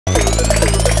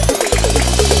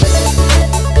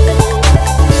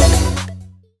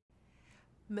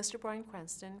Mr. Bryan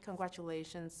Cranston,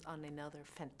 congratulations on another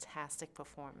fantastic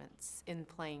performance in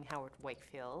playing Howard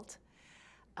Wakefield.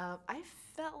 I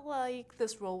felt like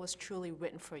this role was truly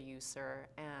written for you, sir,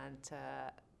 and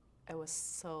it was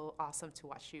so awesome to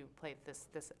watch you play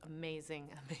this amazing,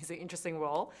 interesting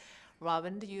role.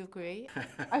 Robin, do you agree?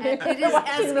 It is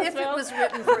as if it was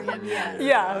written for him, yes.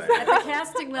 Yes. At the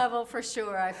casting level, for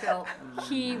sure, I felt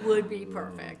he would be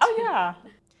perfect. Oh, yeah.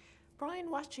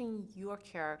 Bryan, watching your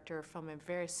character from a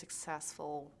very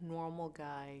successful, normal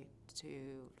guy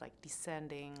to like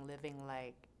descending, living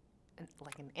like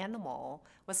an animal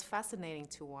was fascinating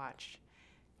to watch.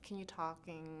 Can you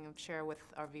share with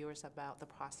our viewers about the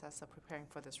process of preparing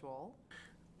for this role?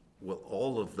 Well,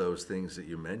 all of those things that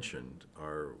you mentioned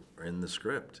are in the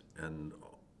script, and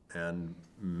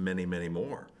many, many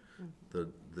more.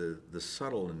 The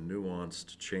subtle and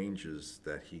nuanced changes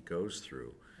that he goes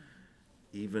through,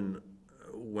 even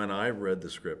when I read the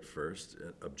script first,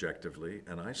 objectively,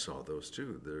 and I saw those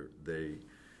too.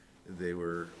 They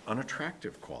were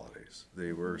unattractive qualities.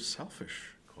 They were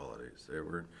selfish qualities. They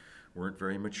weren't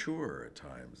very mature at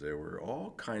times. There were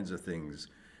all kinds of things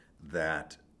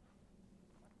that,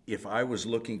 if I was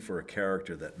looking for a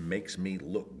character that makes me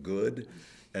look good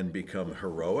and become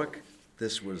heroic,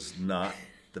 this was not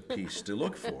the piece to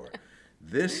look for.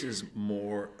 This is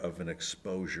more of an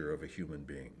exposure of a human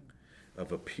being,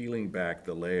 of a peeling back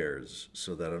the layers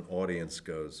so that an audience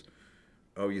goes,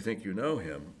 oh, you think you know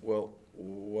him? Well,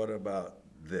 what about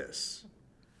this?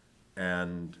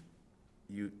 And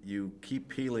you keep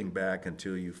peeling back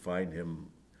until you find him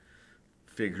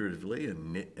figuratively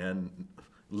and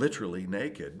literally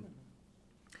naked.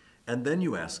 And then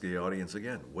you ask the audience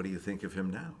again, what do you think of him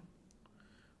now?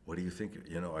 What do you think?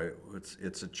 You know,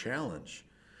 it's a challenge.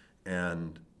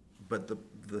 But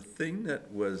the thing that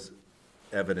was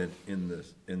evident in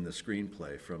the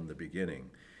screenplay from the beginning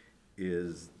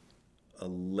is a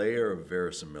layer of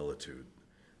verisimilitude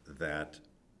that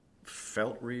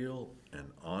felt real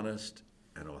and honest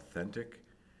and authentic,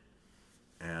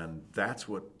 and that's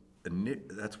what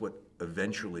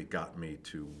eventually got me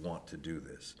to want to do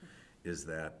this. Is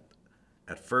that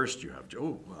at first you have,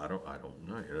 oh, I don't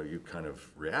know, you know, you kind of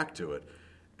react to it,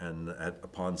 and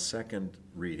upon second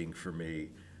reading for me,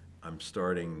 I'm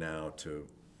starting now to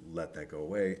let that go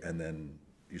away, and then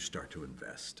you start to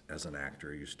invest as an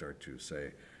actor. You start to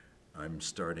say, I'm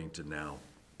starting to now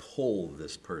pull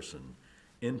this person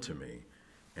into me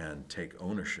and take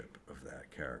ownership of that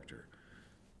character,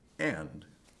 and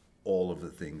all of the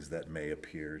things that may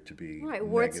appear to be right,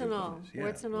 warts and negative all, things. Yeah,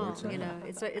 warts and all. You know,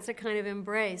 it's a kind of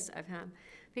embrace of him,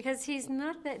 because he's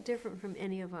not that different from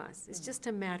any of us. It's just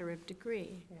a matter of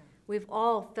degree. Yeah. We've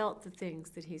all felt the things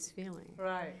that he's feeling.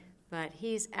 Right. But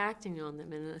he's acting on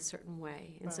them in a certain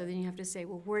way. And so then you have to say,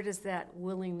 well, where does that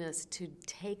willingness to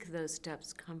take those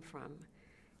steps come from?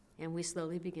 And we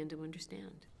slowly begin to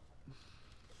understand.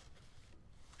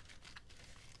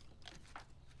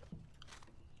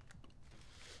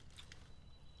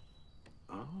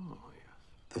 Oh, yes.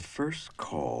 The first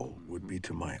call would be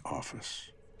to my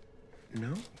office.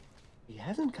 No, he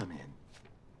hasn't come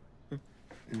in.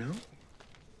 No?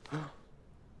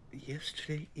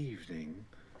 Yesterday evening.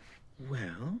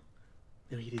 Well,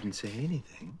 no, he didn't say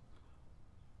anything.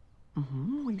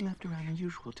 We left around the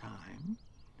usual time.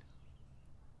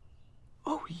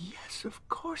 Oh, yes, of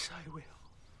course I will.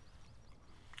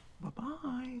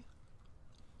 Bye-bye.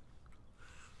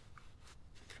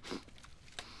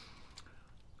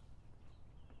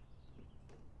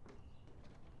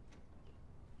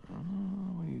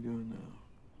 What are you doing now?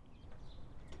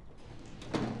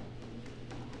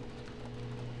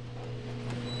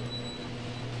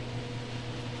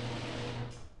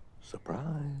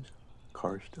 Surprise.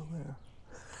 Car's still there.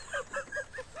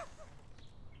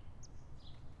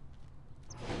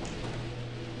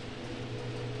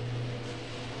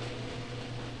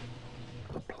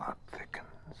 The plot thickens.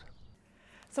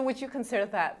 So would you consider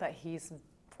that he's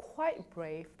quite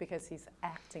brave because he's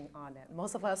acting on it?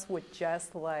 Most of us would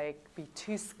just like be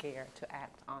too scared to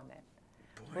act on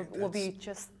it. We'll be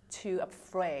just too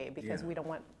afraid because we don't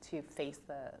want to face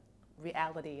the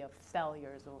reality of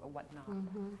failures or whatnot.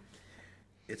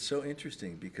 It's so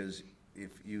interesting because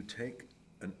if you take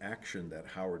an action that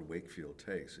Howard Wakefield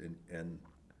takes, and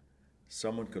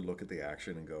someone could look at the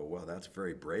action and go, well, that's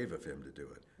very brave of him to do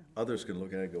it. Others can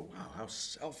look at it and go, wow, how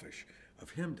selfish of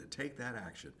him to take that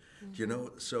action. You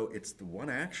know, so it's the one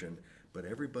action, but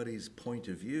everybody's point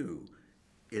of view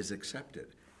is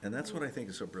accepted. And that's what I think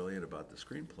is so brilliant about the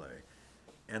screenplay,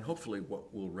 and hopefully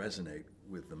what will resonate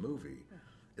with the movie,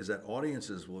 is that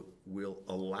audiences will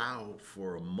allow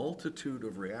for a multitude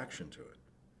of reaction to it.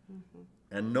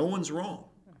 And no one's wrong.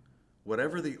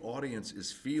 whatever the audience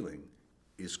is feeling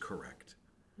is correct.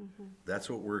 That's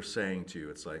what we're saying to you.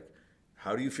 It's like,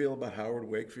 how do you feel about Howard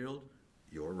Wakefield?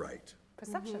 You're right.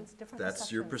 Perceptions, different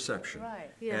That's your perceptions. perception.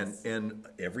 Right. Yes. And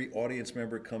every audience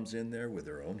member comes in there with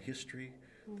their own history,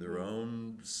 their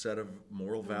own set of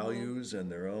moral values,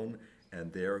 and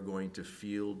and they're going to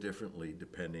feel differently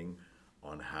depending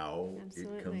on how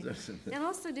it comes Absolutely. And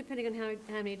also depending on how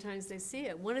many times they see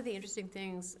it. One of the interesting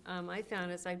things I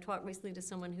found is I talked recently to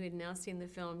someone who had now seen the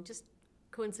film just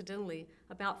coincidentally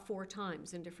about 4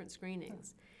 times in different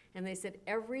screenings. And they said,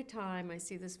 every time I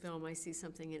see this film, I see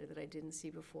something in it that I didn't see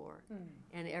before.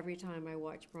 And every time I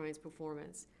watch Bryan's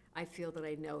performance, I feel that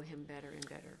I know him better and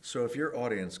better. So if your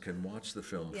audience can watch the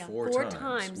film Yeah, 4 4 times,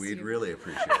 times, we'd you- really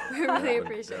appreciate it. We really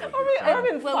appreciate it. I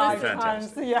mean, Well, 5 listen-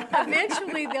 times, yeah.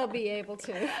 Eventually, they'll be able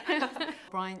to.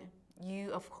 Bryan,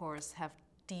 you of course have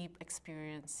deep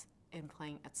experience in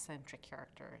playing eccentric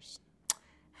characters.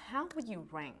 How would you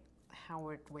rank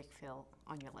Howard Wakefield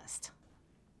on your list?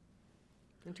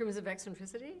 In terms of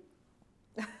eccentricity?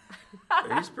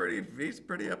 He's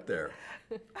pretty up there.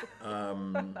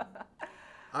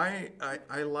 I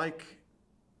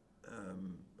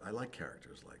like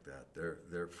characters like that.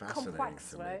 They're fascinating Complex,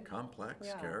 to me. right? Complex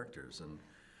Yeah. characters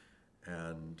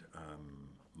and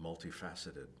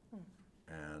multifaceted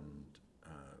and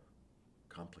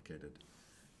complicated.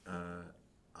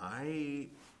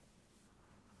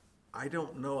 I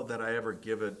don't know that I ever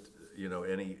give it,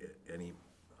 any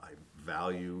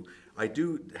value. I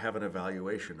do have an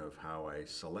evaluation of how I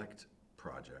select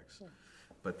projects,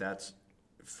 but that's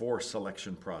for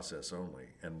selection process only.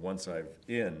 And once I'm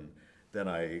in, then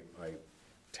I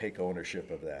take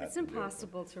ownership of that. It's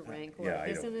impossiple to rank Yeah, work, I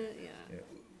know. isn't it? Yeah.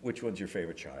 Which one's your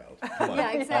favorite child? Come on,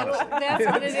 Yeah, exactly. honestly. That's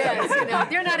what it is.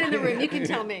 They're not in the room. You can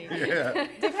tell me.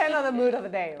 Depend on the mood of the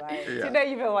day, right? Yeah. Today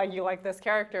you feel like you like this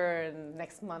character, and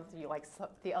next month you like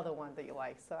the other one that you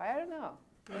like. So I don't know.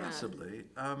 Possibly.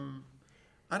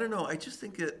 I don't know. I just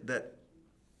think that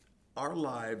our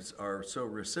lives are so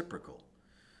reciprocal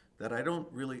that I don't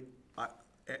really,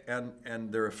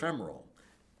 and they're ephemeral.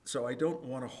 So I don't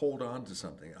want to hold on to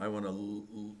something. I want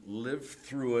to live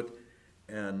through it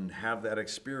and have that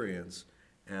experience,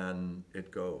 and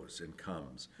it goes and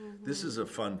comes. This is a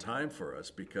fun time for us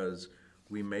because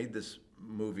we made this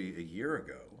movie a year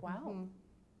ago, Wow.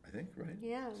 I think, right?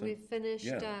 Yeah, So- we finished,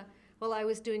 yeah. well, I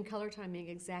was doing color timing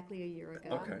exactly a year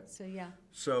ago. Okay. So, yeah.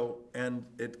 So, and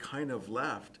it kind of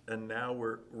left, and now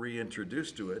we're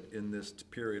reintroduced to it in this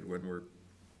period when we're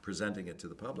presenting it to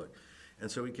the public. And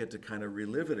so we get to kind of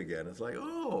relive it again. It's like,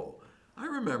 oh, I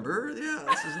remember, yeah,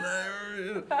 this is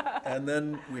nice. And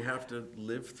then we have to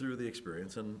live through the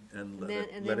experience and let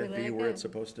then it we be where go. it's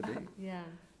supposed to be. Yeah,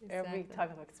 Every exactly.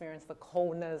 type of experience, the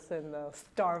coldness and the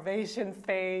starvation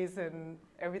phase and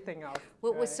everything else.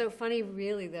 What was right? so funny,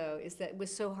 really, though, is that it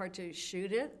was so hard to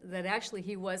shoot it that actually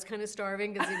he was kind of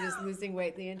starving because he was losing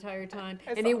weight the entire time,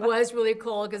 and he was really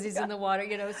cold because he's in the water,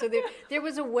 So there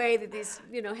was a way that these,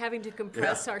 having to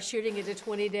compress our shooting into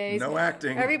 20 days. No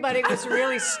acting. Everybody was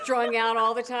really strung out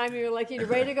all the time. You were like, "You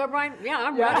ready to go, Bryan?" Yeah,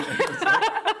 I'm ready.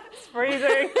 It's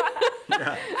freezing.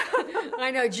 I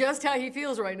know just how he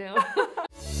feels right now.